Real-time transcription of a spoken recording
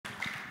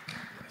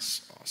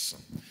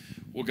Awesome.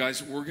 Well,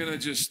 guys, we're going to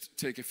just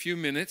take a few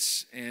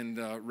minutes and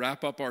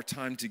wrap up our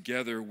time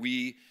together.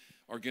 We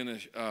are going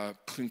to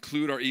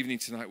conclude our evening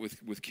tonight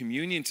with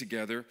communion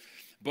together,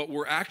 but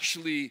we're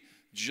actually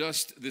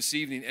just this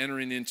evening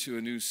entering into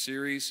a new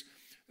series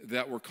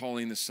that we're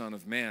calling The Son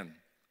of Man.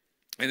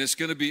 And it's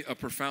going to be a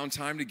profound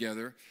time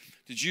together.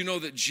 Did you know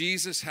that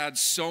Jesus had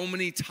so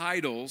many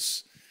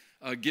titles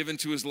given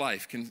to his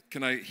life?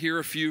 Can I hear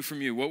a few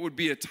from you? What would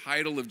be a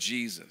title of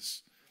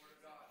Jesus?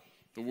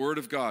 The Word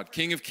of God.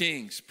 King of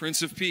Kings,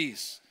 Prince of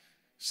Peace.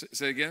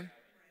 Say again.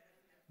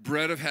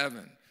 Bread of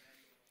Heaven.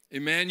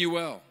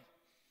 Emmanuel.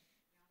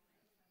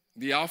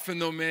 The Alpha and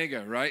the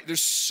Omega, right?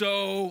 There's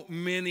so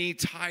many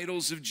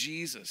titles of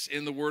Jesus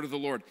in the Word of the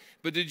Lord.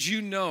 But did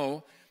you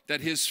know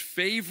that his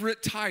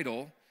favorite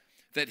title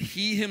that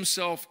he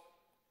himself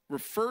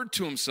referred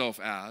to himself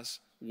as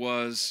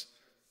was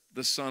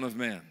the Son of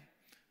Man?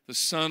 The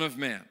Son of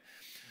Man.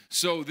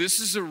 So this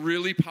is a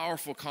really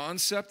powerful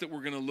concept that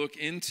we're going to look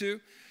into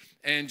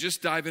and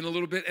just dive in a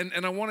little bit.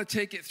 And I want to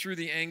take it through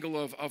the angle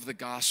of the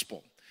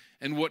gospel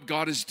and what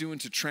God is doing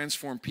to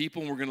transform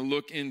people. And we're going to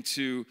look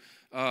into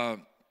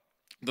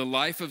the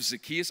life of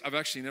Zacchaeus. I've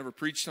actually never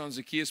preached on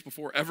Zacchaeus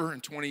before, ever in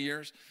 20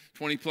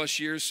 plus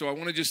years. So I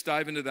want to just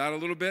dive into that a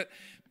little bit.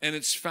 And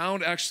it's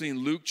found actually in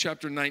Luke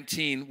chapter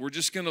 19. We're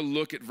just going to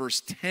look at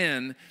verse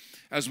 10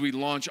 as we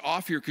launch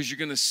off here, because you're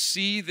going to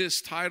see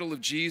this title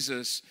of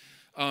Jesus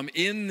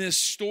in this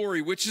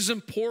story, which is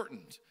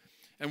important.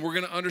 And we're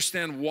going to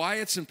understand why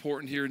it's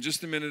important here in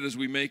just a minute as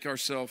we make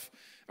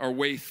our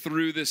way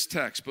through this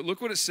text. But look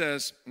what it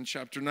says in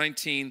chapter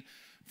 19,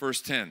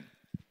 verse 10.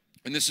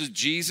 And this is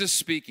Jesus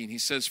speaking. He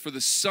says, "For the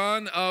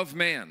Son of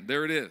Man,"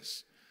 there it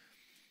is,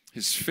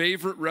 his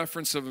favorite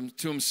reference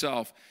to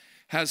himself,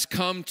 "has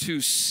come to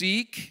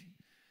seek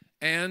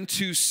and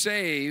to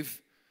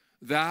save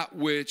that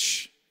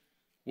which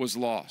was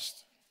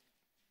lost."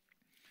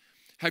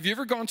 Have you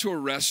ever gone to a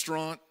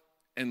restaurant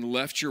and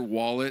left your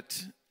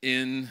wallet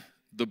in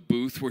the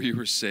booth where you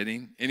were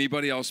sitting?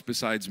 Anybody else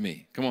besides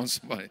me? Come on,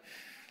 somebody.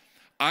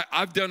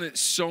 I've done it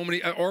so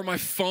many, or my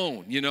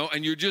phone,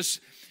 and you're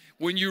just,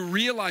 when you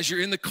realize you're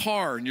in the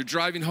car and you're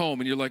driving home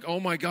and you're like, oh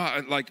my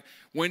God, like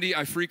Wendy,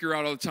 I freak her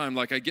out all the time.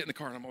 Like I get in the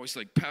car and I'm always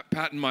like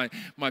patting my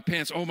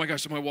pants. Oh my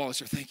gosh, my wallet's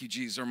there. Thank you,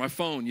 Jesus. Or my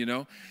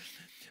phone,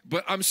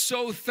 But I'm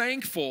so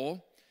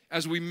thankful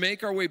as we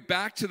make our way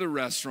back to the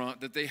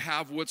restaurant that they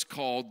have what's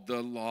called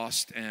the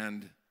lost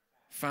and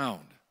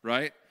found,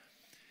 right?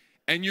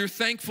 And you're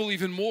thankful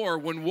even more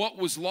when what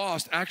was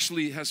lost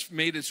actually has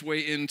made its way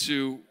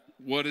into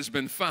what has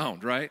been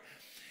found, right?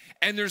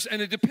 And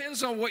it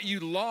depends on what you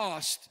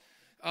lost,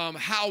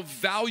 how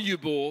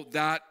valuable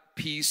that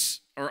piece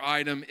or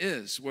item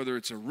is, whether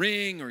it's a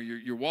ring or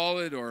your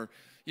wallet or,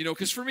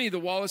 because for me, the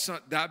wallet's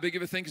not that big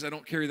of a thing because I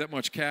don't carry that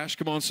much cash.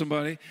 Come on,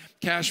 somebody.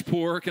 Cash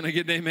poor. Can I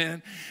get an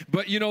amen?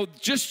 But,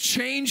 just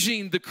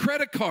changing the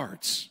credit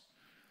cards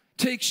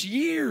takes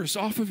years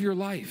off of your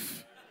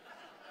life.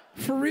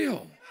 For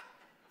real.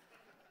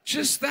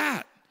 Just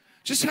that.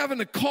 Just having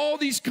to call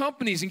these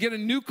companies and get a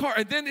new car.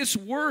 And then it's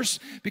worse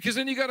because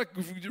then you got to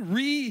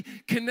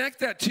reconnect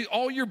that to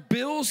all your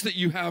bills that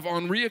you have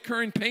on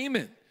reoccurring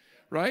payment,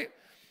 right?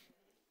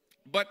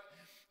 But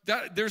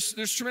there's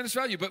tremendous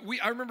value. But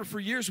I remember for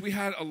years we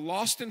had a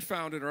lost and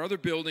found in our other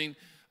building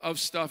of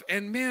stuff.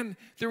 And man,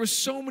 there was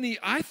so many,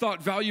 I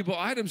thought, valuable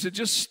items that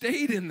just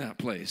stayed in that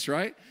place,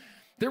 right?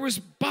 There was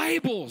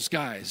Bibles,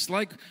 guys,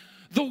 like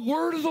the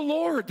Word of the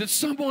Lord that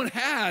someone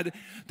had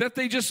that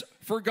they just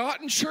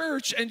forgot in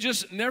church and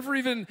just never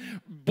even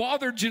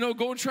bothered,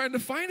 going trying to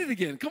find it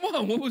again. Come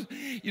on, what was,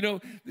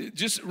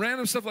 just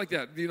random stuff like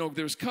that.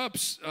 There's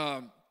cups,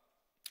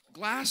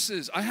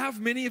 glasses. I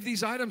have many of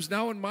these items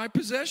now in my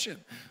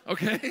possession,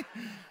 okay?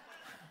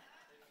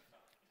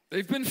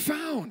 They've been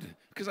found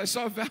because I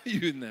saw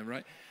value in them,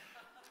 right?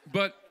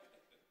 But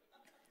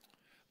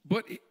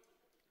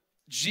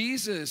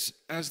Jesus,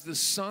 as the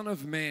Son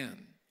of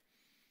Man,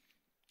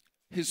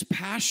 his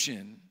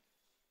passion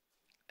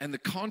and the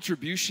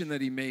contribution that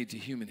he made to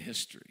human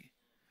history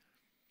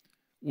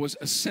was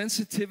a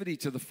sensitivity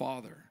to the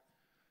Father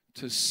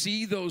to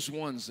see those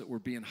ones that were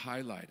being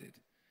highlighted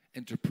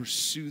and to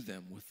pursue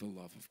them with the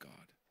love of God.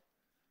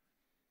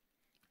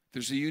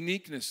 There's a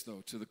uniqueness,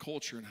 though, to the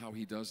culture and how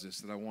he does this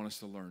that I want us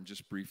to learn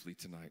just briefly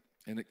tonight.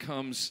 And it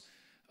comes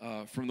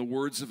from the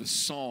words of a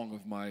song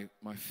of my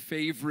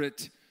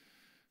favorite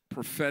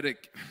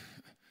prophetic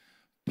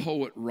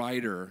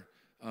poet-writer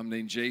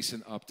named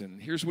Jason Upton.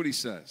 Here's what he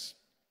says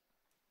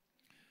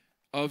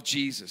of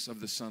Jesus, of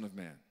the Son of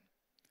Man.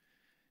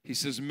 He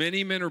says,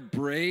 "Many men are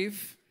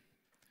brave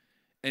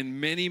and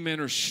many men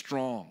are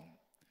strong,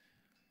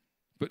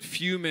 but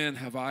few men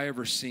have I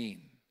ever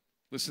seen,"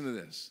 listen to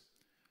this,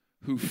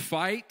 "who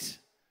fight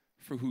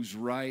for who's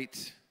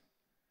right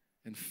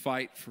and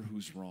fight for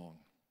who's wrong,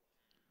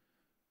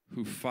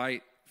 who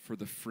fight for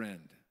the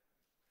friend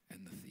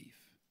and the thief."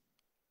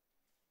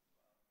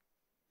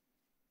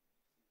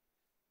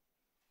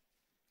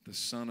 The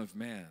Son of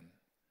Man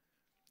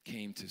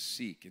came to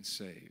seek and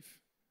save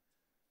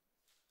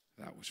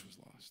that which was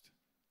lost.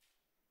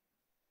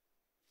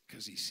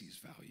 Because he sees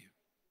value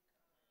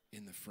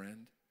in the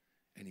friend,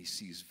 and he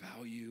sees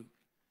value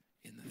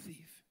in the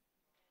thief.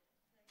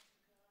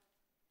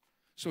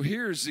 So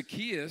here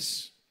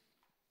Zacchaeus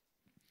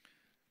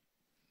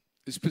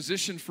is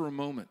positioned for a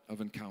moment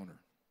of encounter,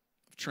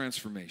 of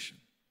transformation.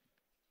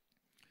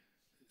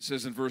 It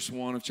says in verse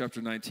 1 of chapter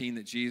 19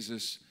 that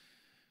Jesus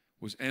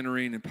was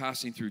entering and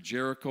passing through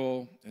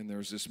Jericho, and there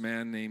was this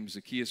man named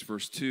Zacchaeus,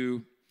 verse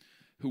 2,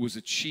 who was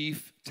a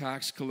chief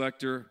tax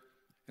collector,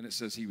 and it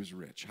says he was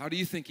rich. How do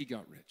you think he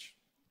got rich?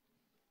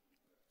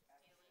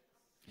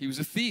 He was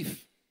a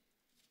thief.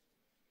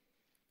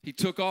 He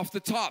took off the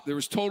top. There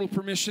was total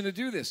permission to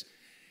do this.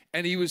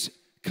 And he was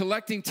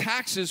collecting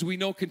taxes, we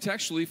know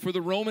contextually, for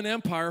the Roman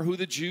Empire, who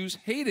the Jews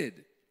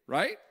hated,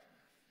 right?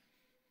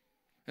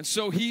 And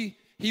so he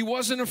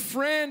wasn't a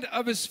friend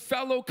of his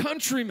fellow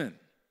countrymen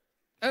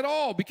at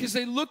all, because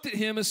they looked at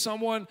him as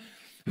someone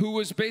who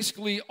was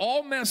basically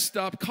all messed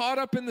up, caught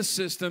up in the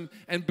system,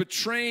 and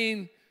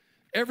betraying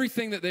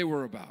everything that they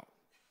were about.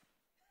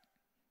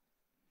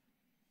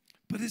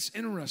 But it's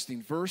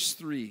interesting, verse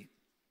 3.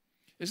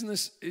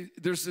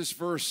 There's this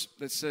verse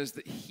that says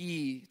that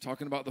he,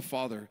 talking about the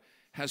Father,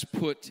 has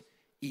put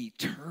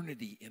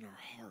eternity in our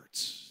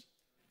hearts.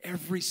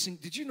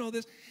 Did you know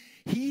this?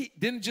 He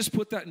didn't just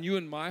put that in you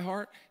and my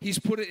heart. He's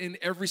put it in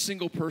every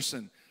single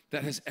person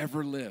that has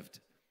ever lived.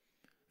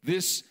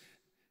 This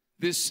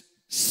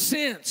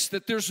sense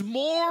that there's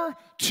more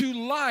to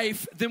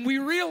life than we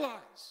realize.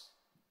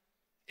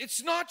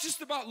 It's not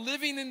just about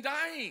living and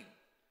dying.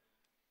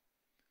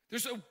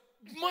 There's a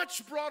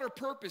much broader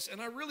purpose,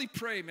 and I really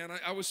pray, man,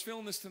 I was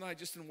feeling this tonight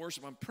just in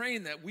worship. I'm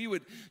praying that we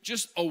would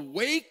just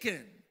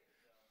awaken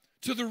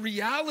to the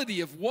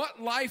reality of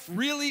what life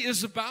really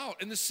is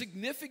about and the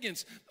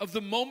significance of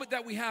the moment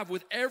that we have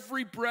with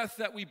every breath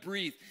that we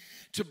breathe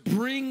to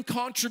bring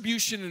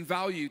contribution and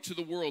value to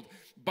the world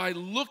by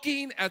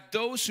looking at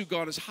those who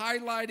God is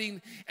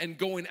highlighting and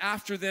going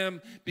after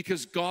them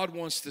because God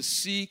wants to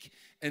seek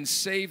and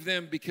save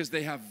them because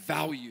they have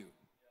value.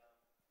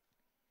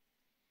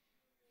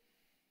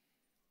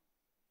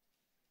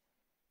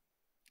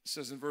 It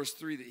says in verse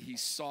 3 that he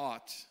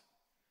sought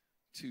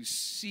to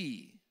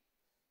see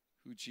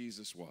who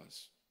Jesus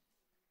was.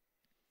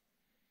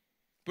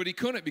 But he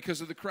couldn't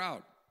because of the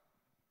crowd.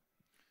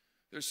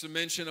 There's some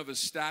mention of his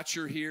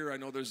stature here. I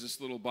know there's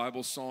this little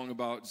Bible song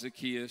about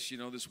Zacchaeus,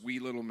 this wee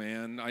little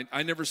man.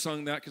 I never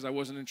sung that because I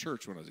wasn't in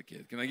church when I was a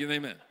kid. Can I get an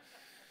amen?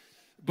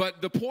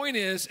 But the point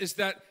is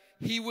that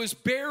he was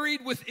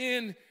buried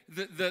within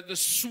the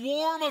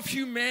swarm of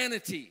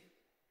humanity.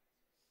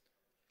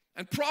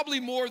 And probably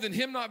more than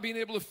him not being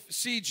able to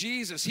see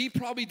Jesus, he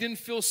probably didn't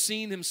feel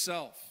seen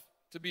himself,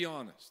 to be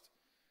honest.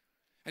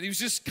 And he was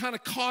just kind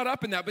of caught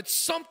up in that. But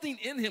something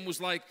in him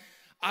was like,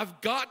 I've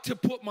got to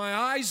put my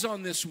eyes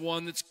on this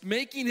one that's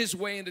making his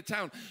way into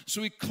town.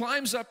 So he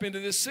climbs up into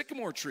this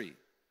sycamore tree.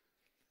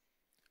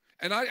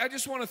 And I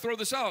just want to throw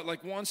this out.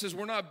 Like Juan says,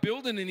 we're not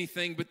building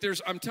anything, but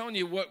I'm telling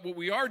you what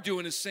we are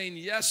doing is saying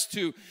yes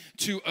to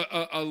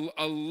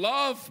a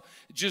love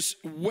just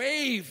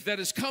wave that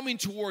is coming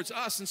towards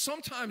us. And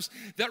sometimes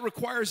that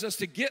requires us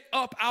to get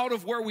up out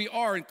of where we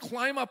are and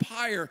climb up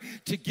higher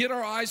to get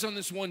our eyes on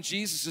this one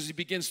Jesus as he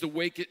begins to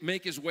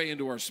make his way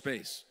into our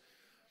space.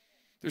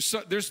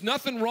 There's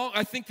nothing wrong.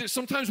 I think that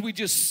sometimes we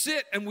just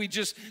sit and we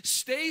just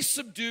stay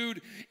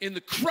subdued in the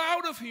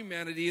crowd of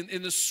humanity,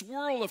 in the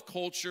swirl of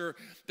culture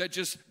that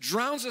just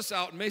drowns us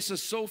out and makes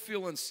us so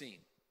feel unseen.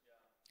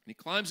 And he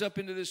climbs up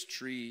into this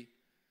tree.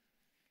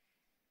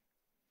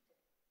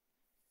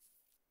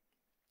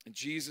 And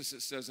Jesus,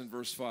 it says in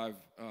verse 5,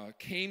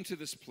 came to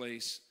this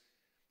place.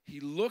 He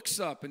looks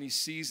up and he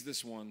sees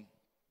this one.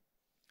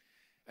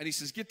 And he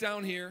says, get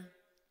down here.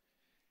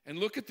 And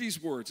look at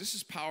these words. This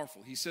is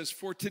powerful. He says,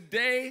 for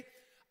today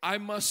I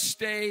must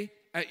stay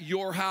at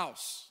your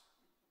house.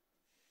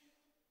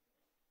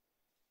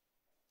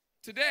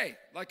 Today,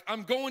 like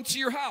I'm going to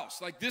your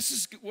house. Like this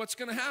is what's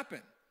going to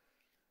happen.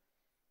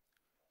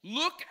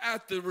 Look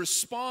at the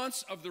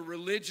response of the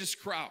religious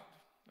crowd,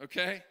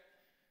 okay?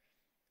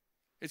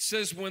 It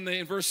says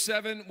in verse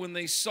 7, when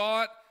they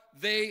saw it,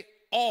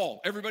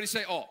 everybody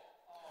say all.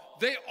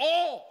 They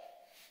all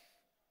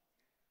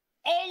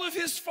of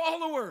his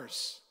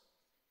followers,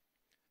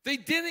 they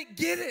didn't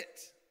get it.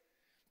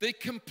 They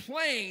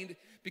complained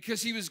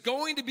because he was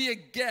going to be a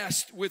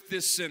guest with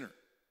this sinner.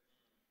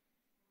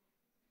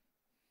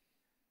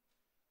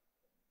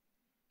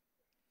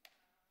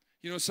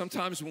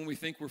 Sometimes when we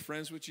think we're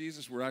friends with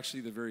Jesus, we're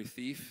actually the very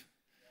thief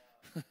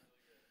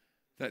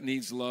that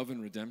needs love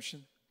and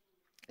redemption.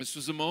 This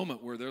was a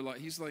moment where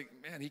he's like,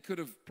 man, he could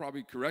have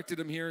probably corrected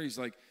him here. He's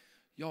like,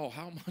 yo,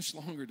 how much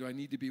longer do I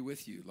need to be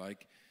with you?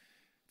 Like,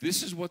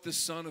 this is what the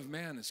Son of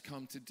Man has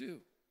come to do.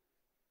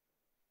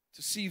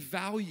 To see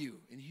value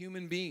in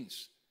human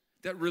beings.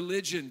 That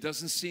religion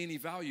doesn't see any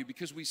value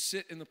because we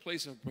sit in the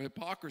place of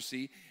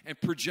hypocrisy and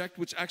project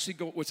what's actually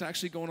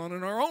going on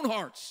in our own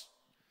hearts.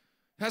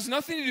 It has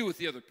nothing to do with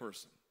the other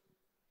person.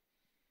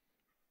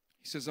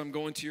 He says, I'm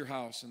going to your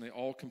house, and they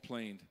all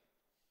complained.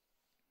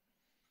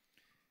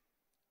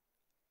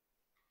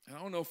 And I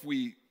don't know if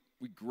we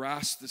we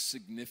grasp the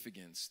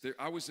significance.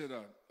 I was at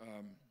a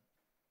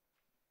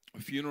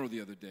funeral the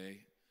other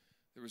day.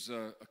 There was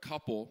a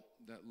couple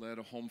that led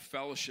a home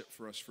fellowship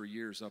for us for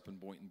years up in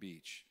Boynton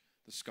Beach,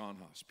 the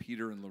Skonhoffs,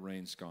 Peter and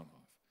Lorraine Skonhoff.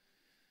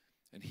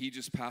 And he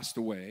just passed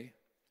away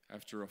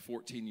after a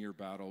 14-year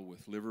battle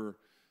with liver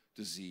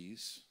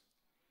disease.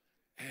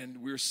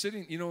 And we were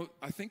sitting,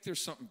 I think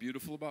there's something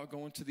beautiful about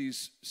going to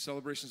these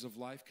celebrations of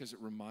life because it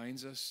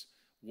reminds us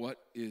what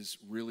is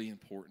really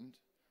important.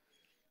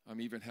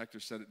 Even Hector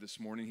said it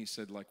this morning. He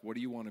said, what do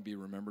you want to be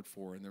remembered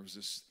for? And there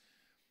was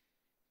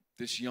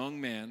this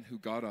young man who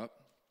got up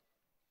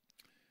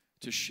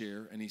to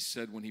share, and he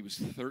said when he was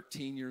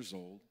 13 years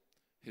old,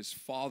 his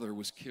father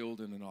was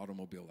killed in an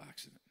automobile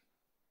accident.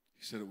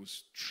 He said it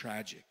was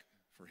tragic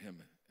for him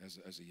as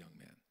a young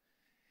man.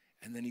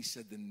 And then he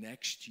said the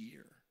next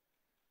year,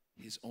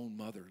 his own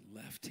mother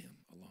left him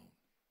alone.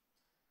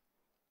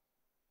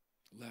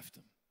 Left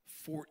him,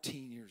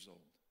 14 years old.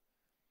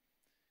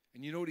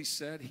 And you know what he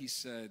said? He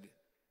said,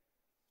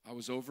 I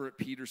was over at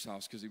Peter's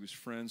house because he was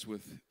friends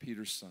with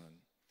Peter's son.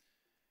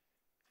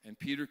 And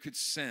Peter could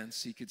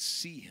sense, he could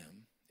see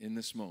him in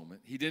this moment.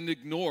 He didn't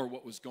ignore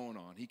what was going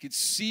on. He could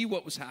see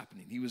what was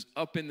happening. He was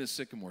up in the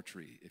sycamore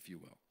tree, if you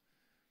will.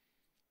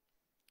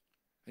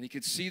 And he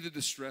could see the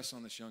distress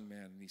on this young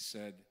man. And he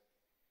said,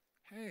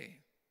 hey,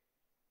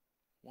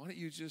 why don't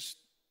you just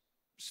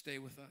stay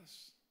with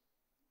us?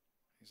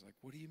 He's like,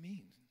 what do you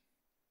mean?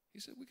 He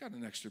said, we got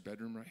an extra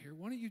bedroom right here.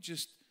 Why don't you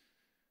just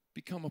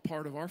become a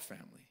part of our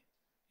family?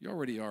 You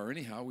already are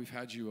anyhow. We've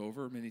had you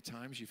over many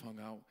times. You've hung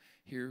out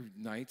here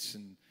nights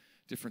and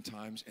different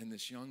times. And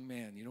this young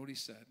man, you know what he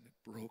said? And it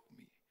broke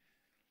me.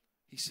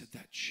 He said,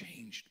 that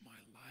changed my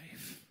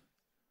life.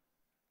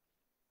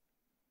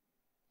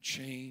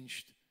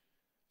 Changed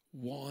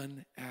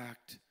one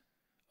act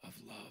of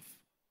love.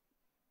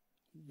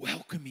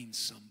 Welcoming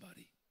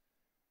somebody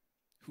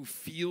who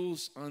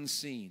feels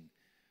unseen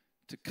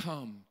to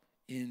come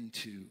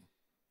into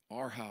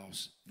our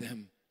house,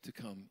 them to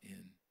come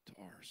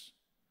into ours.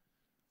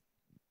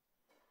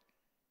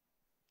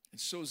 And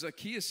so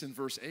Zacchaeus in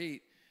verse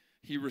 8,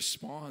 he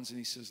responds and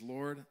he says,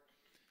 Lord,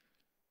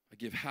 I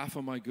give half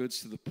of my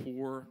goods to the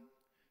poor.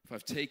 If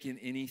I've taken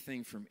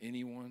anything from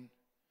anyone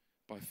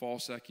by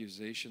false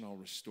accusation, I'll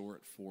restore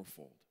it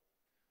fourfold.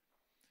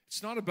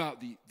 It's not about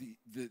the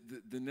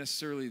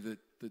necessarily the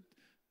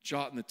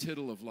jot and the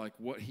tittle of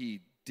what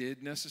he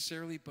did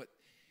necessarily, but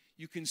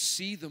you can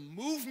see the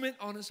movement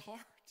on his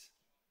heart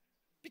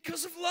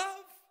because of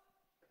love.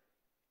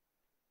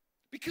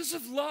 Because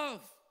of love.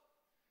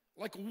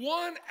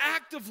 One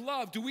act of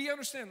love. Do we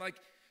understand?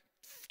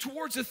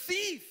 Towards a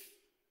thief.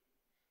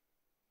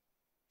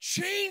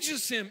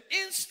 Changes him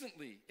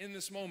instantly in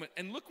this moment.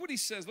 And look what he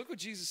says. Look what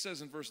Jesus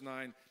says in verse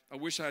 9. I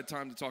wish I had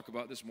time to talk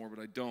about this more,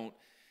 but I don't.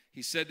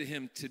 He said to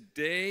him,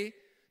 today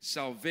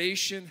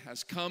salvation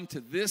has come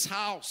to this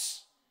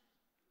house,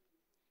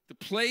 the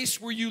place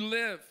where you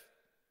live.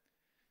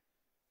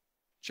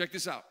 Check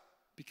this out.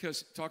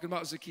 Because, talking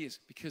about Zacchaeus,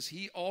 because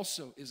he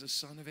also is a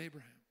son of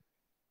Abraham.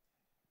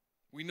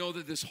 We know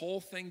that this whole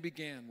thing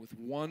began with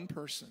one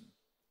person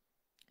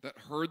that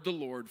heard the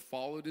Lord,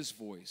 followed his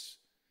voice,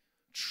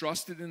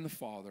 trusted in the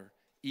Father,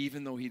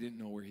 even though he didn't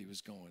know where he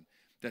was going.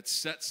 That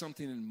set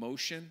something in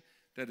motion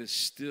that is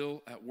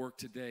still at work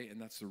today,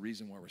 and that's the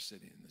reason why we're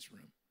sitting in this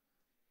room.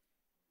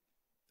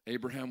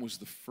 Abraham was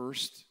the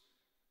first,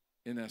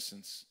 in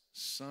essence,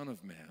 son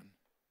of man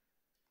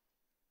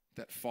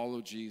that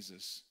followed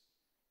Jesus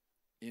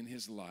in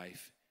his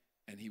life,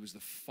 and he was the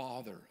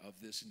father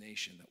of this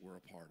nation that we're a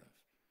part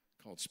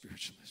of, called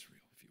spiritual Israel,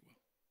 if you will.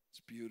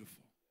 It's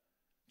beautiful.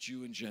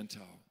 Jew and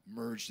Gentile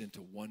merged into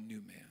one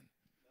new man,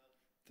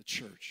 the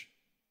church.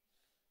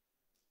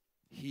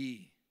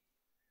 He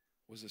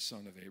was a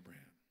son of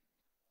Abraham.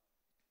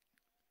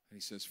 And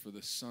he says, for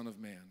the Son of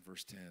Man,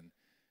 verse 10,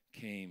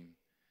 came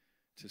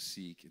to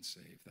seek and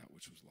save that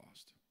which was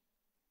lost.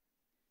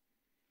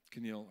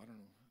 Kenyel, I don't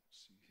know,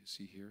 is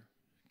he here?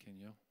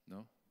 Kenyel?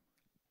 No?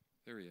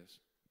 There he is.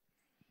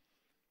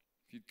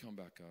 If you'd come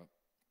back up.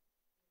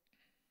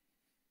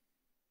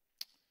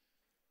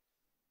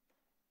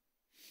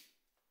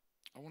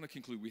 I want to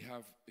conclude. We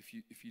have, if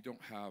you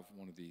don't have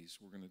one of these,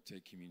 we're going to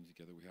take communion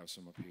together. We have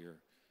some up here.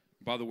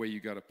 By the way, you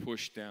got to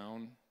push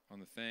down on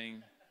the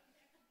thing.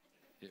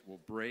 It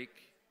will break.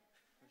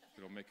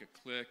 It'll make a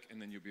click,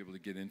 and then you'll be able to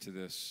get into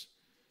this.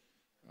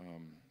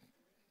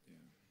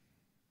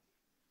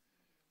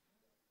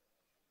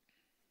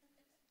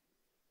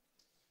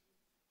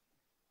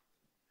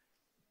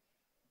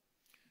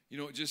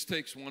 It just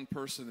takes one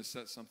person to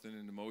set something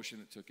into motion.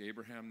 It took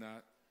Abraham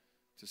that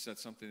to set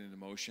something into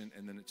motion,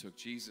 and then it took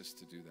Jesus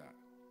to do that.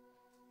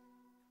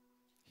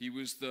 He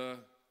was the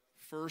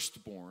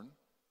firstborn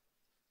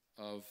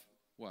of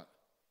what?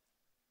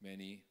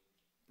 Many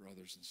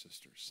brothers and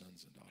sisters,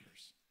 sons and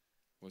daughters,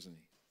 wasn't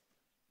he?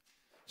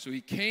 So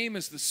he came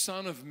as the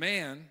Son of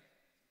Man.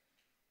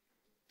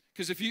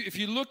 Because if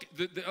you look,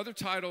 the other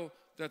title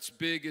that's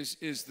big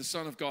is the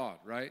Son of God,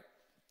 right?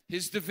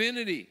 His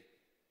divinity.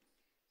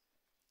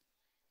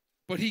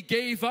 But he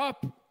gave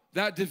up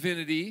that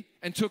divinity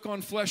and took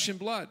on flesh and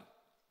blood,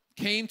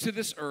 came to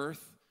this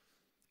earth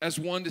as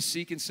one to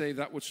seek and save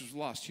that which was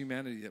lost,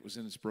 humanity that was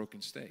in its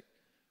broken state.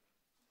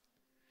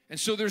 And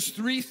so there's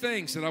three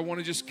things that I want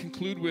to just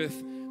conclude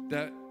with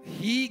that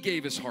he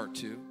gave his heart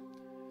to,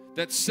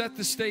 that set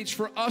the stage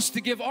for us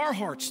to give our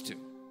hearts to.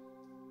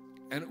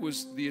 And it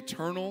was the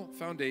eternal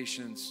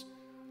foundations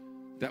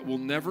that will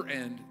never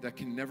end, that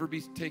can never be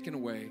taken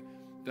away,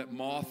 that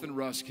moth and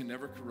rust can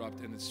never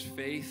corrupt, and it's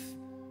faith,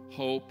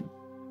 hope,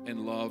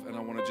 and love. And I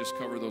want to just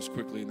cover those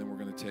quickly, and then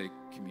we're going to take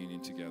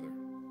communion together.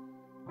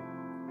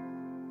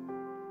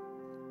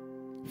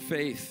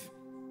 Faith.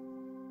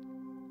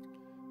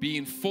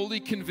 Being fully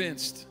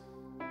convinced,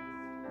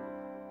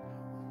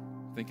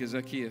 think of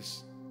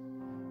Zacchaeus,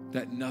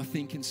 that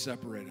nothing can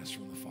separate us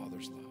from the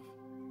Father's love.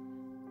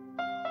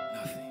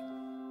 Nothing.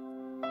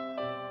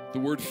 The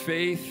word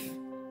faith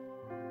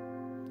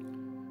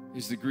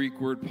is the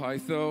Greek word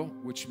pytho,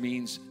 which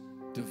means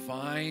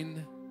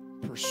divine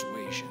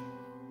persuasion,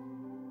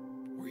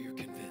 where you're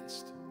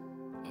convinced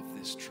of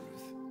this truth.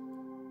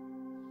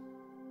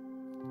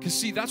 Because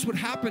see, that's what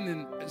happened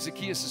in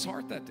Zacchaeus'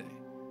 heart that day.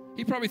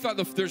 He probably thought,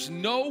 there's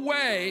no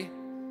way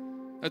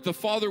that the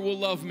Father will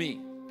love me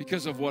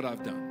because of what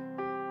I've done.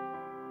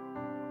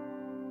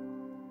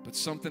 But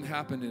something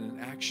happened in an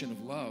action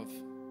of love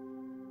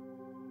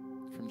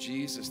from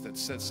Jesus that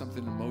set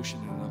something in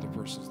motion in another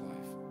person's life.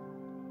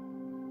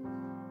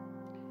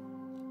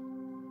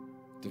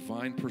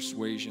 Divine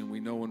persuasion. We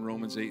know in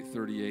Romans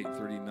 8:38,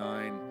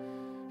 39,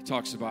 he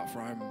talks about,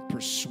 for I'm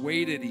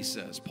persuaded, he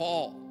says,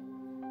 Paul,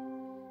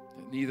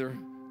 that neither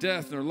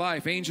death nor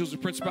life, angels or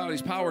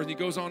principalities, powers, and he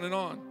goes on,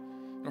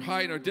 nor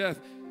height nor depth,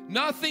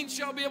 nothing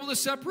shall be able to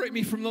separate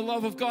me from the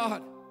love of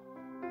God.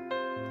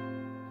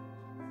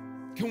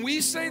 Can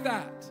we say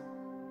that?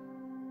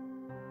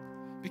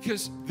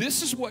 Because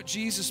this is what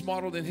Jesus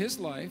modeled in his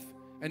life,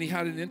 and he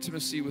had an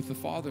intimacy with the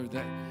Father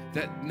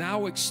that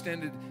now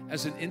extended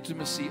as an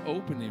intimacy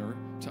opener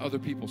to other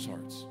people's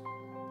hearts.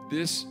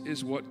 This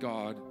is what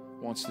God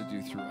wants to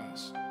do through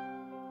us.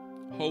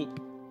 Hope.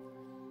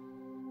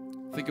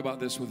 Think about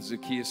this with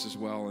Zacchaeus as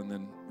well, and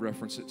then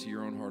reference it to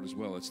your own heart as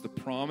well. It's the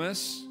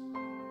promise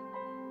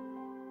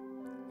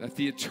that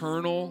the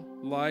eternal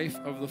life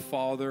of the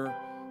Father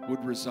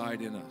would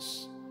reside in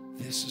us.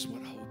 This is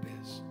what hope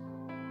is.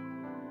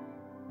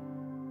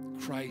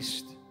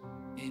 Christ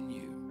in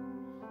you.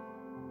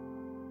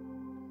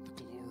 The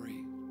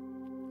glory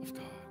of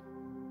God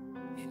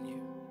in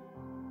you.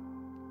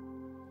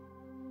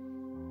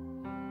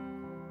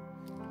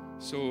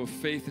 So if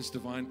faith is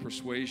divine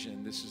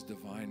persuasion, this is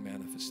divine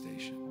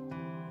manifestation.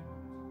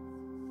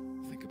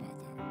 Think about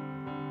that.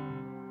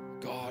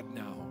 God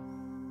now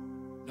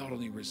not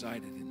only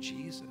resided in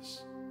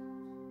Jesus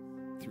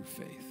through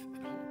faith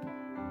and hope,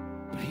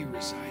 but he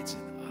resides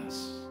in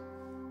us.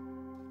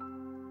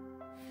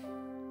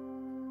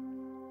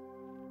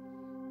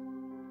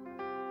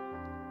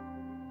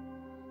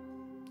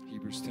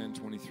 Hebrews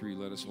 10:23,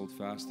 let us hold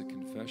fast the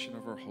confession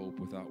of our hope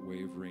without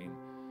wavering,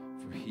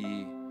 for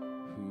he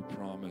who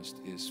promised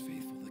is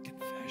faithful. The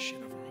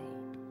confession of our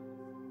hope.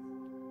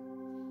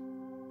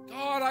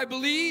 God, I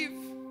believe.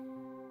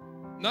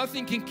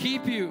 Nothing can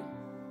keep you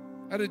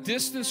at a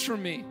distance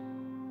from me.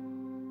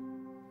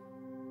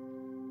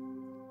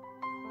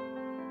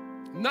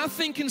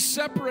 Nothing can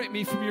separate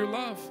me from your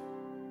love.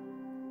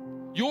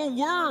 Your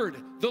word,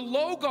 the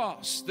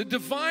Logos, the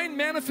divine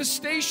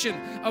manifestation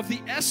of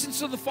the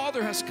essence of the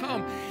Father has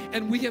come,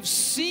 and we have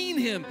seen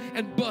him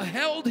and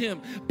beheld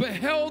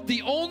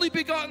the only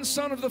begotten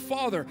Son of the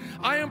Father.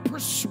 I am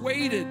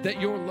persuaded that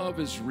your love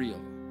is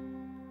real.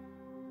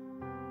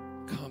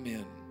 Come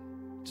in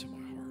to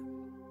my heart.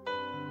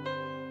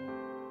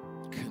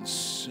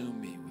 Consume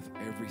me with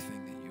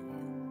everything that you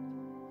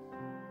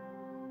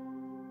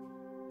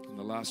are. And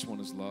the last one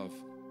is love.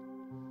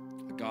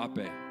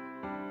 Agape.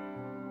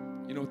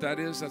 You know what that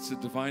is? That's the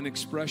divine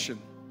expression.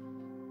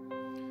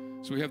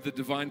 So we have the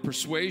divine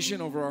persuasion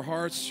over our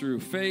hearts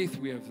through faith.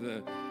 We have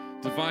the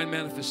divine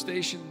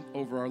manifestation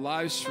over our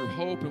lives through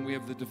hope. And we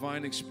have the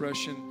divine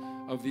expression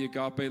of the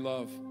agape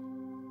love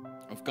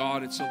of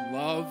God. It's a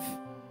love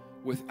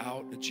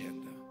without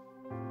agenda.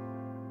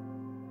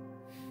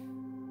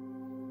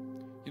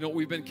 You know,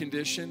 we've been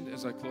conditioned,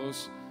 as I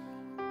close,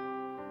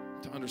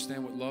 to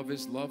understand what love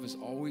is. Love is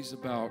always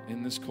about,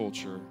 in this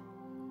culture,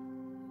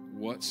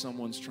 what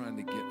someone's trying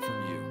to get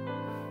from you.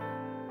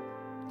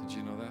 Did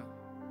you know that?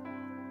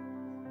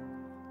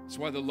 That's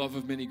why the love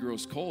of many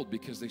grows cold,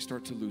 because they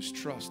start to lose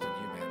trust in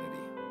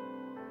humanity.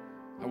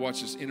 I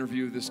watched this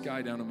interview of this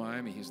guy down in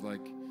Miami. He's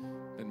like,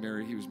 been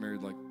married. He was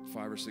married like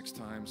 5 or 6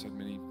 times, had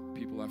many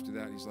people after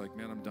that. He's like,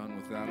 man, I'm done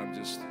with that. I'm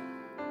just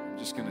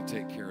going to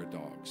take care of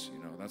dogs. You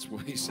know, that's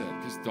what he said,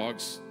 because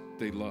dogs,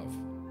 they love.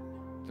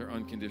 They're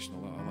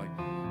unconditional love. I'm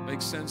like,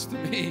 makes sense to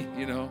me,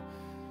 you know,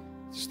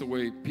 just the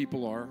way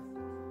people are.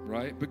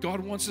 Right? But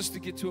God wants us to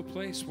get to a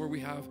place where we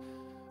have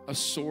a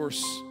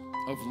source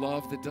of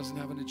love that doesn't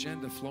have an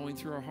agenda flowing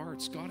through our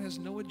hearts. God has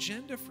no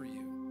agenda for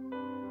you.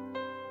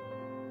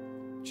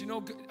 But you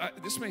know,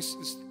 this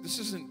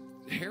isn't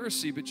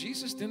heresy, but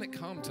Jesus didn't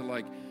come to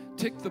like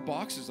tick the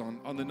boxes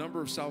on the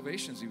number of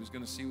salvations he was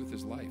going to see with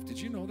his life. Did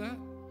you know that?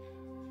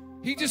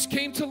 He just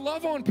came to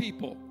love on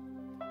people.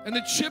 And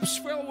the chips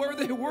fell where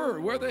they were,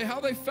 how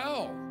they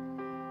fell.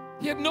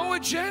 He had no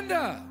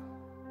agenda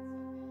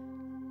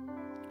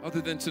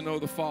other than to know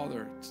the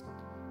Father,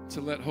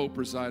 to let hope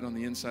reside on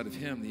the inside of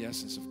him, the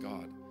essence of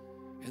God,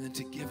 and then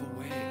to give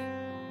away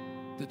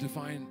the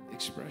divine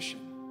expression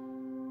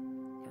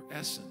or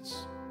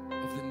essence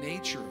of the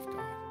nature of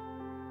God.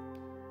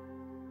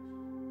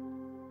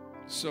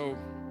 So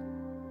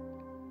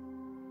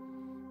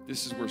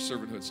this is where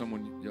servanthood,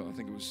 someone yelled, I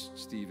think it was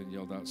Stephen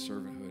yelled out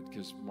servanthood,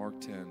 because Mark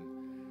 10,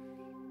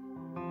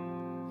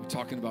 we're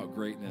talking about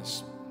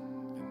greatness.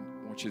 And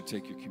I want you to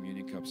take your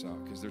communion cups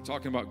out, because they're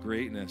talking about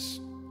greatness.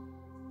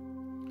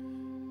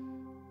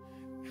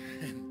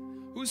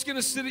 And who's going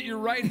to sit at your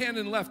right hand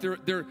and left?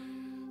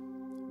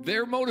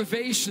 Their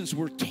motivations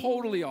were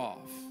totally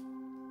off.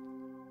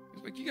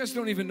 It's like, you guys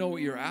don't even know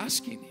what you're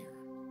asking here.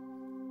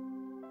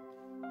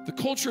 The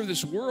culture of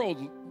this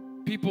world,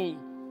 people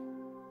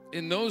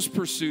in those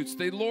pursuits,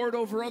 they lord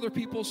over other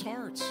people's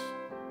hearts.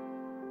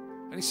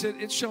 And he said,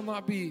 it shall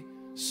not be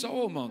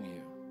so among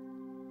you.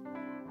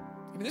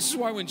 I mean, this is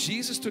why when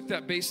Jesus took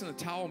that basin and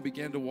towel and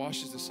began to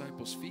wash his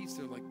disciples' feet,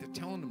 they're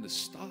telling him to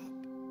stop.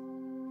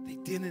 They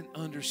didn't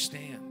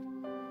understand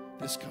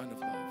this kind of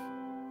love.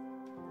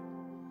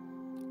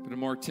 But in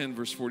Mark 10,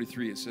 verse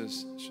 43, it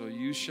says,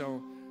 it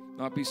shall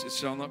not be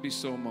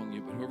so among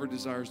you, but whoever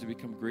desires to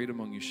become great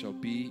among you shall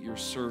be your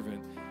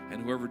servant,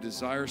 and whoever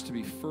desires to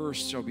be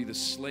first shall be the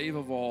slave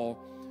of all.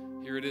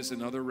 Here it is,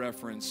 another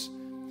reference,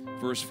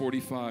 verse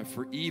 45,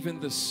 for even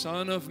the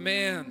Son of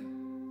Man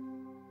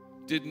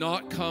did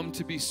not come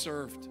to be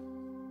served,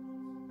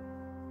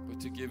 but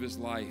to give his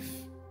life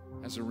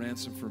as a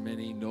ransom for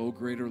many. No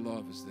greater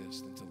love is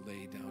this than to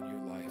lay down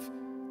your life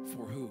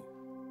for who?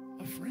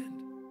 A friend.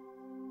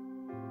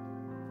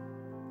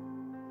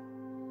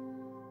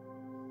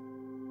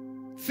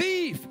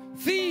 Thief,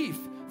 thief,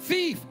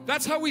 thief.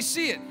 That's how we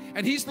see it.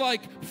 And he's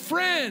like,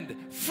 friend,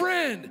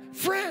 friend,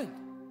 friend.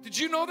 Did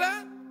you know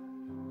that?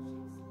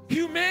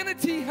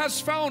 Humanity has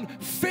found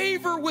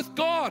favor with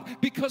God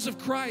because of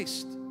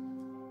Christ.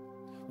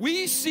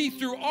 We see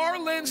through our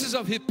lenses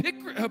of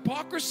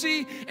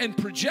hypocrisy and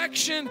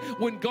projection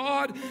when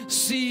God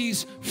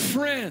sees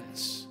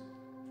friends.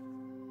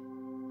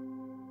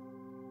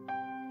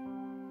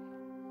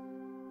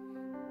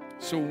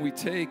 So when we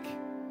take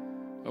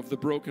of the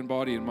broken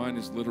body, and mine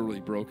is literally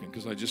broken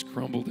because I just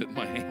crumbled it in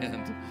my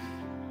hand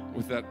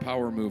with that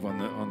power move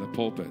on the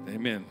pulpit.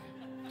 Amen.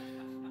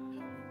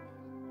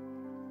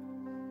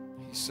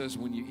 He says,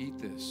 when you eat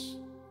this,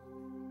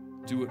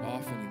 do it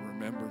often in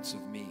remembrance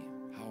of me,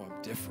 how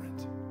I'm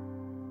different.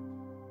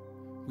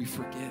 We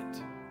forget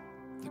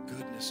the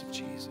goodness of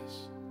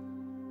Jesus,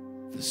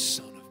 the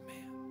Son of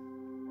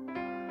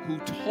Man, who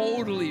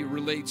totally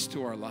relates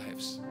to our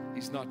lives.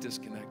 He's not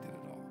disconnected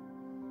at all.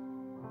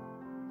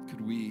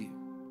 Could we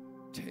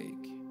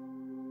take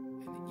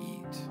and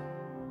eat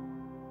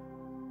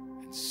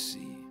and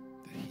see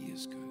that he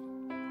is good?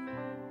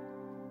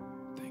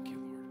 Thank you,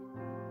 Lord.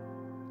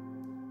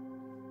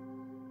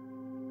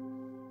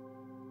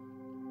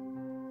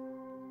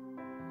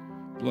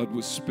 Blood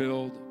was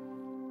spilled.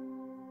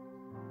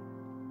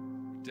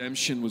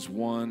 Redemption was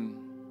won.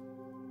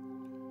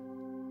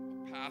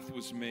 A path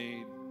was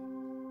made.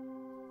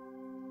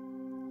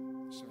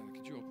 Sorry,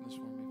 could you open this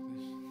for me,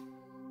 please?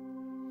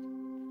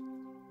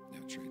 Yeah,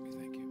 trade me,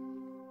 thank you.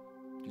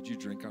 Did you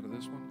drink out of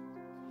this one?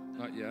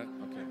 Not yet?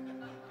 Okay.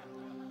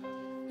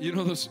 You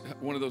know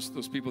one of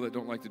those people that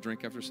don't like to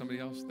drink after somebody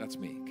else? That's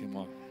me. Come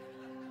on.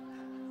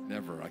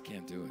 Never. I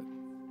can't do it.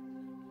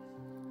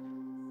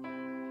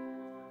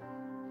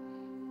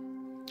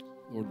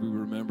 Lord, we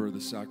remember the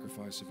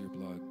sacrifice of your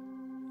blood.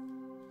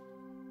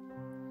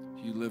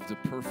 You lived a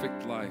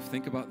perfect life.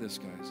 Think about this,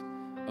 guys.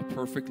 A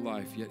perfect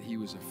life, yet he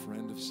was a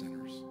friend of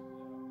sinners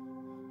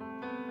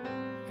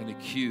and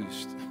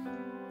accused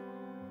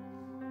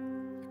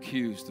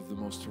of the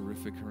most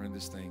horrific,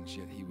 horrendous things,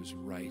 yet he was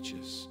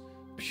righteous,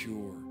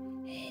 pure,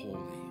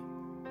 holy,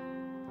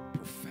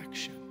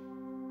 perfection,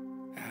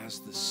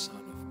 as the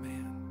Son of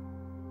Man.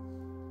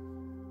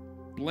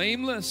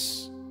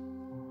 Blameless.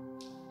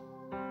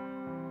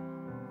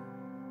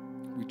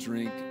 We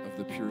drink of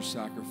the pure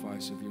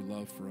sacrifice of your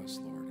love for us,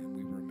 Lord, and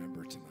we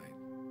remember tonight.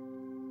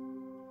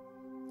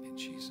 In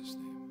Jesus'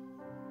 name.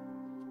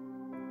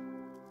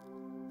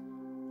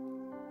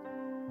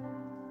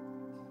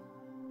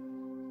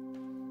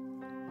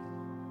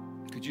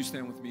 Could you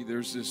stand with me?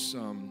 There's this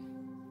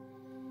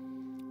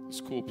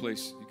cool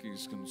place. You can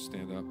just come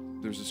stand up.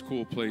 There's this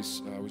cool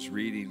place I was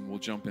reading. We'll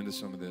jump into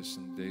some of this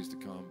in days to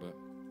come, but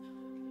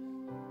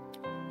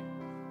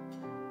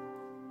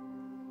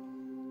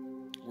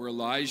where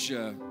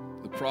Elijah,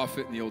 the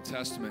prophet in the Old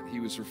Testament, he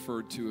was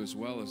referred to as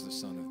well as the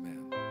Son of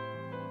Man.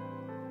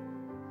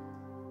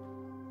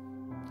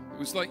 It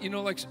was like,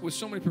 like with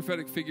so many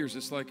prophetic figures,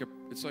 it's like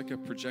a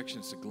projection,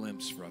 it's a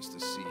glimpse for us to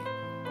see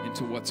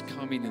into what's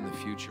coming in the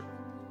future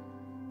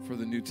for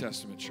the New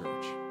Testament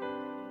church.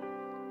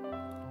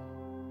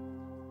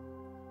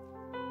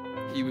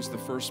 He was the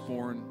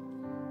firstborn.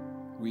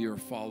 We are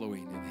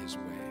following in his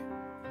way.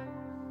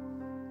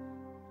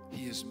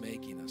 He is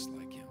making us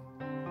like him.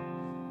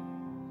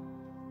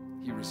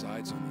 He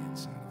resides on the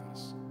inside of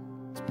us.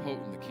 It's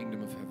potent. The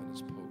kingdom of heaven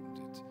is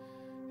potent.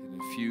 It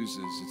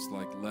infuses. It's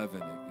like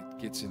leaven. It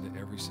gets into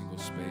every single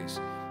space.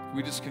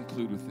 We just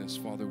conclude with this.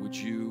 Father, would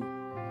you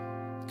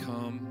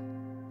come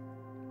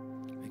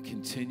and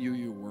continue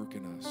your work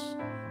in us?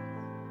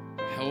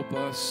 Help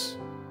us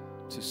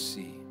to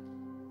see.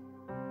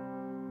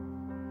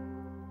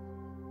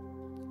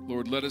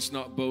 Lord, let us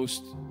not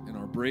boast in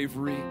our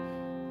bravery.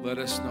 Let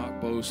us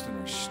not boast in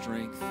our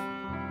strength.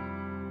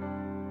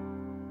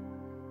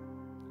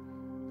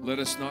 Let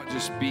us not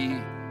just be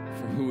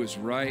for who is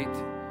right,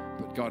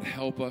 but God,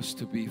 help us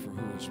to be for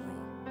who is wrong.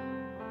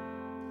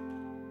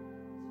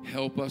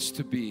 Help us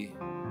to be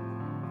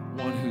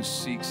one who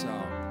seeks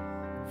out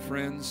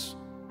friends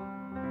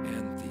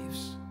and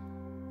thieves.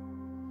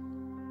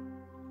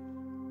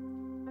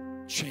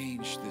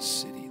 Change this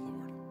city,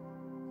 Lord.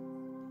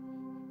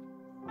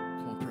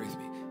 Come on, pray with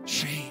me.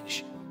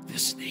 Change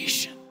this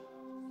nation.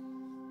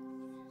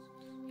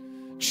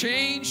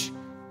 Change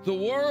the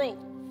world.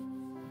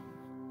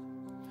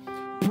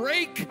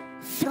 Break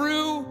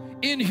through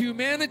in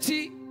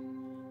humanity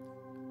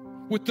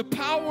with the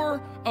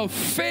power of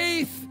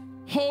faith,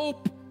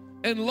 hope,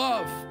 and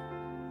love.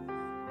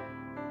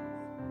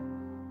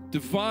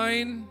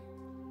 Divine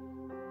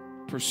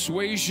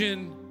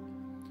persuasion,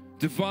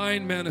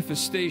 divine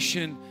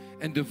manifestation,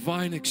 and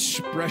divine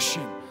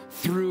expression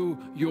through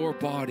your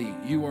body.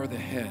 You are the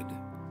head.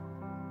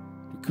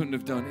 We couldn't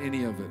have done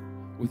any of it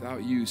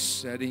without you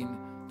setting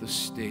the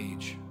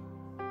stage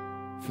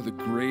for the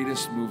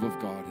greatest move of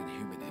God in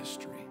human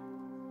history.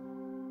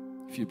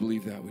 If you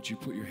believe that, would you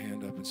put your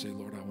hand up and say,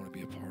 Lord, I want to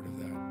be a part of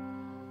that.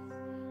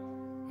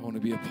 I want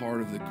to be a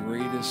part of the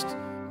greatest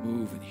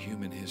move in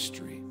human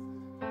history.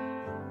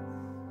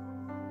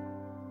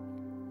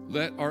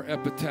 Let our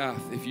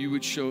epitaph, if you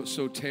would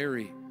so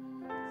tarry,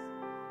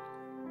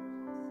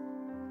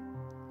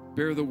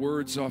 bear the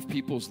words off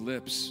people's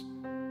lips.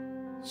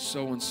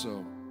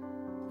 So-and-so,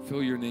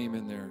 fill your name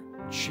in there,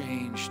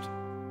 changed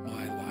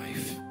my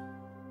life.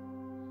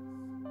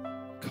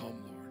 Come,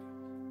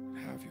 Lord,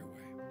 have your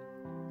way.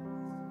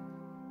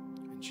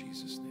 In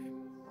Jesus'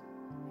 name.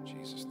 In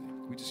Jesus' name.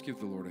 Can we just give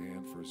the Lord a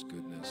hand for his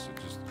goodness? It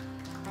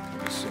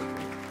is so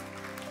good.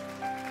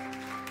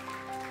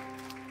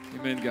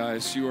 Amen,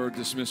 guys. You are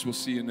dismissed. We'll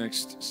see you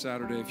next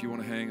Saturday. If you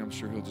want to hang, I'm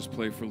sure he'll just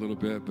play for a little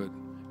bit, but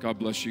God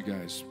bless you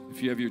guys.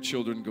 If you have your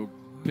children, go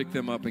pick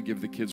them up and give the kids